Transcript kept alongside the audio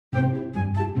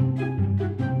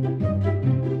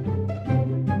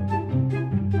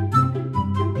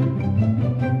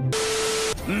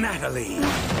Natalie!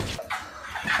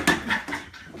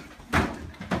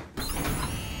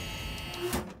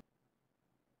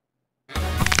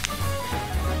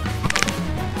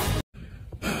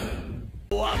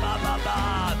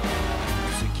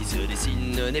 Ce qui se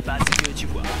dessine n'est pas ce que tu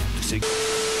vois. Tout ce...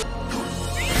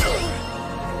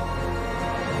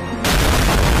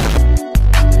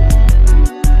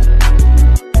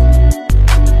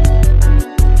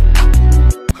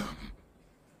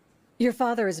 Your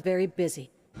father is very busy.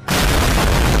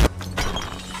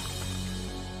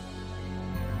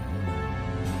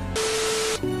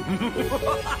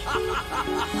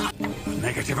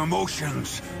 Negative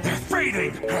emotions, they're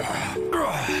fading!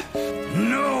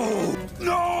 No!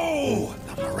 No!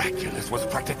 The Miraculous was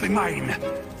practically mine,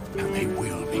 and they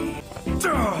will be.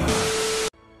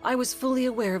 I was fully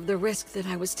aware of the risk that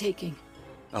I was taking.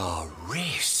 A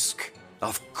risk?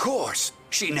 Of course!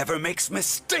 She never makes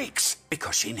mistakes,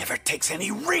 because she never takes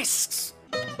any risks!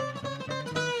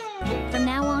 From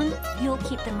now on, you'll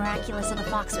keep the Miraculous in a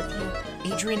box with you.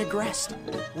 Adrian Agreste.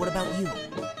 What about you?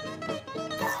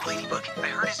 Ladybug, I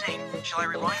heard his name. Shall I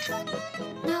rewind?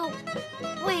 No,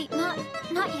 wait, not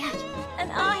yet.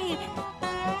 And I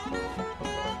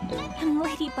am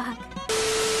Ladybug.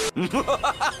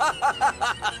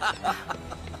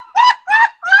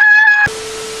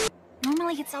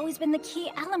 Normally, it's always been the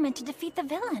key element to defeat the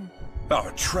villain.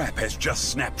 Our trap has just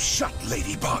snapped shut,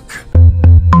 Ladybug.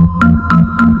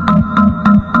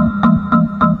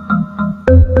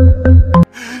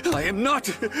 I am not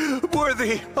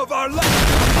worthy of our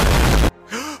love.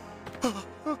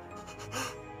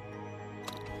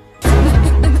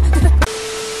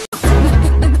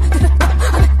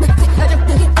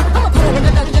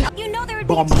 You know there would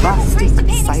be bombastic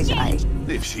side eye.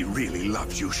 If she really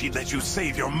loves you, she'd let you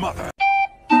save your mother.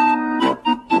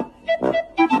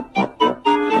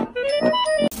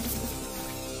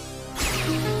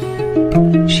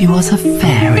 She was a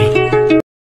fairy.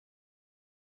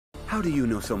 How do you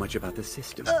know so much about the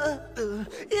system?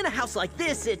 In a house like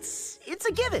this, it's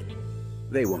a given.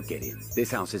 They won't get in.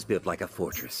 This house is built like a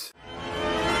fortress.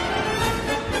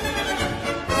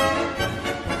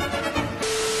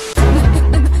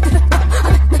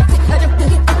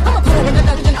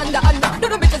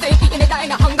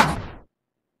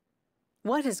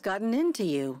 What has gotten into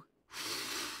you?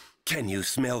 Can you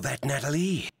smell that,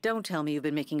 Natalie? Don't tell me you've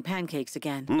been making pancakes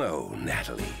again. No,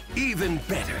 Natalie. Even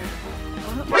better.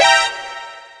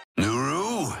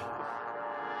 Nuru,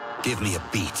 give me a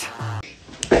beat.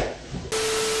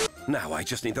 Now I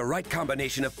just need the right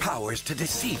combination of powers to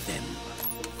deceive them.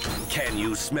 Can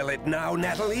you smell it now,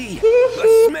 Natalie?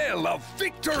 The smell of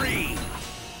victory!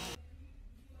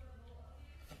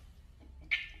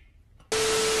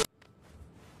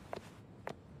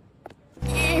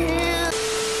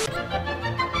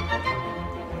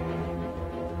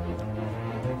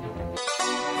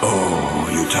 Oh,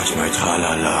 you touch my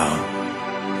tra-la-la.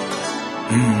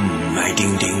 My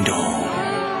ding-ding-dong.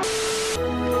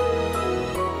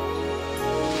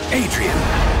 Adrian!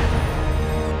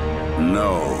 No.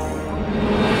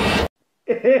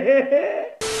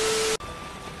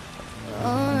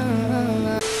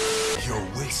 You're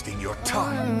wasting your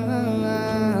time.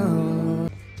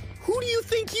 Who do you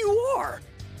think you are?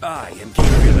 I am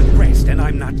Gabriel Agreste, and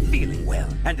I'm not feeling well.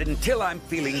 And until I'm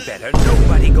feeling better,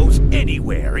 nobody goes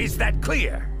anywhere. Is that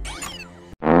clear?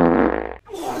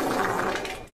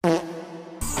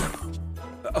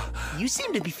 You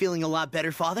seem to be feeling a lot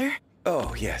better, Father.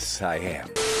 Oh, yes, I am.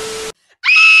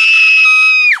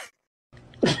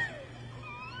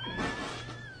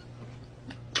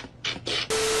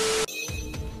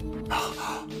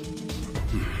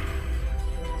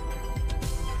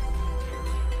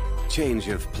 Change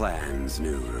of plans,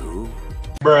 Nuru.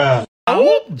 Bruh.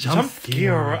 Oh, jump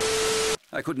scare.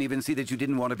 I couldn't even see that you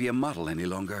didn't want to be a model any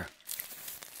longer.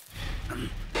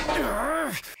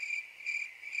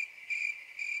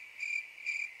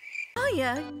 Oh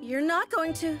yeah, you're not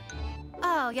going to...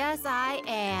 Oh, yes, I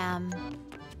am.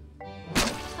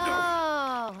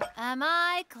 Oh, am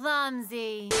I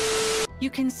clumsy? You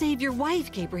can save your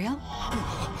wife, Gabriel.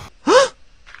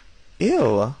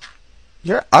 Ew.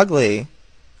 You're ugly.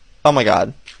 Oh my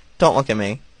god. Don't look at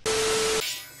me.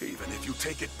 Even if you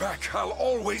take it back, I'll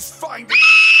always find it.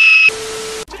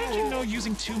 Didn't you know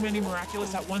using too many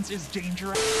Miraculous at once is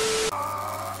dangerous?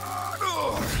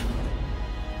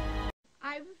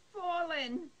 I've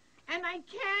fallen, and I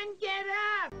can't get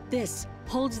up! This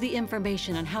holds the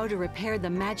information on how to repair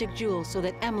the magic jewel so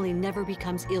that Emily never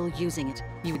becomes ill using it.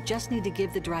 You just need to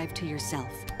give the drive to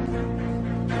yourself.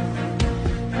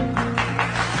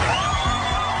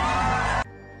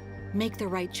 Make the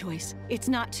right choice. It's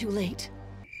not too late.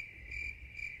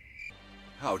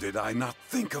 How did I not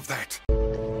think of that?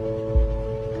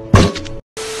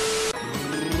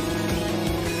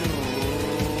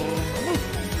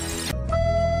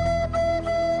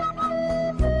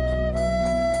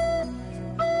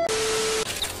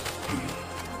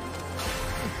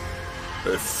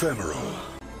 Ephemeral.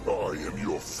 I am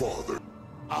your father.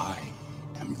 I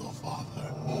am your father.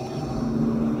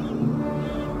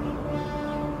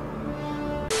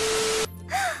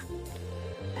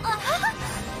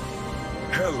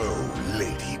 Hello,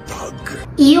 Ladybug.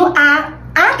 You are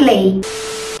ugly.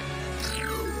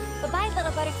 Bye-bye,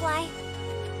 little butterfly.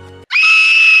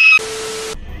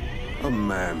 A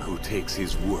man who takes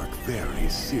his work very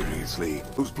seriously,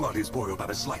 whose blood is boiled by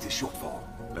the slightest shortfall.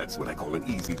 That's what I call an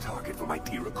easy target for my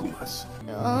dear Akumas.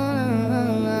 Oh,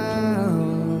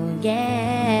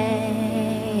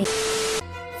 yeah.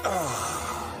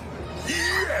 Ah,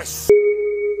 yes!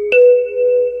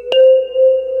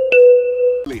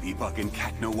 Ladybug and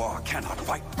Cat Noir cannot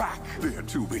fight back. They're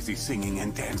too busy singing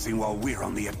and dancing while we're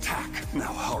on the attack.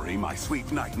 Now hurry, my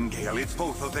sweet nightingale. It's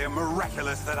both of their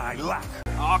miraculous that I lack.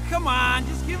 Oh, come on,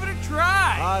 just give it a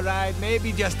try. All right,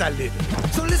 maybe just a little.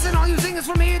 So listen, all you singers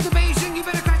from here to Beijing, you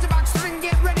better crash the box string,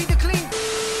 get ready to clean.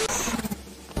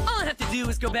 All I have to do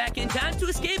is go back in time to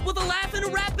escape with a laugh and a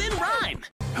rap and rhyme.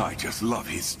 I just love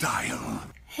his style.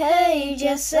 Hey,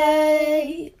 just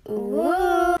say,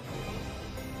 woo.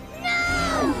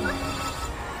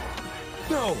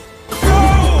 No!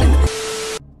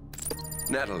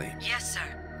 Natalie. Yes, sir.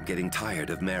 I'm getting tired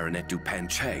of Marinette Dupin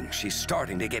Chang. She's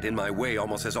starting to get in my way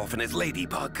almost as often as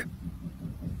Ladybug.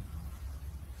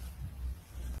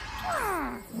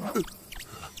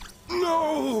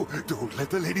 No! Don't let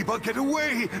the Ladybug get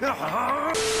away!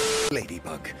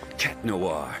 Ladybug, Cat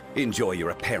Noir, enjoy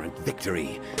your apparent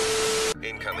victory.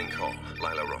 Incoming call,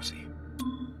 Lila Rossi.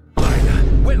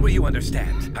 When will you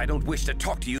understand? I don't wish to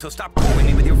talk to you, so stop calling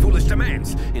me with your foolish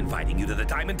demands. Inviting you to the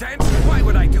diamond dance? Why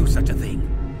would I do such a thing?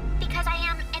 Because I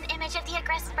am an image of the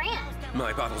Agreste brand.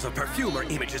 My bottles of perfume are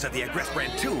images of the Agreste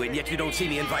brand too, and yet you don't see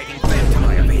me inviting them to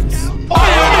my events.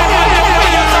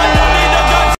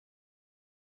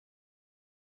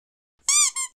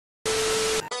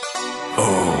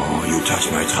 Oh, you touch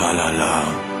my tra-la-la.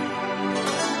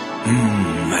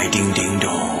 My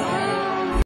ding-ding-dong.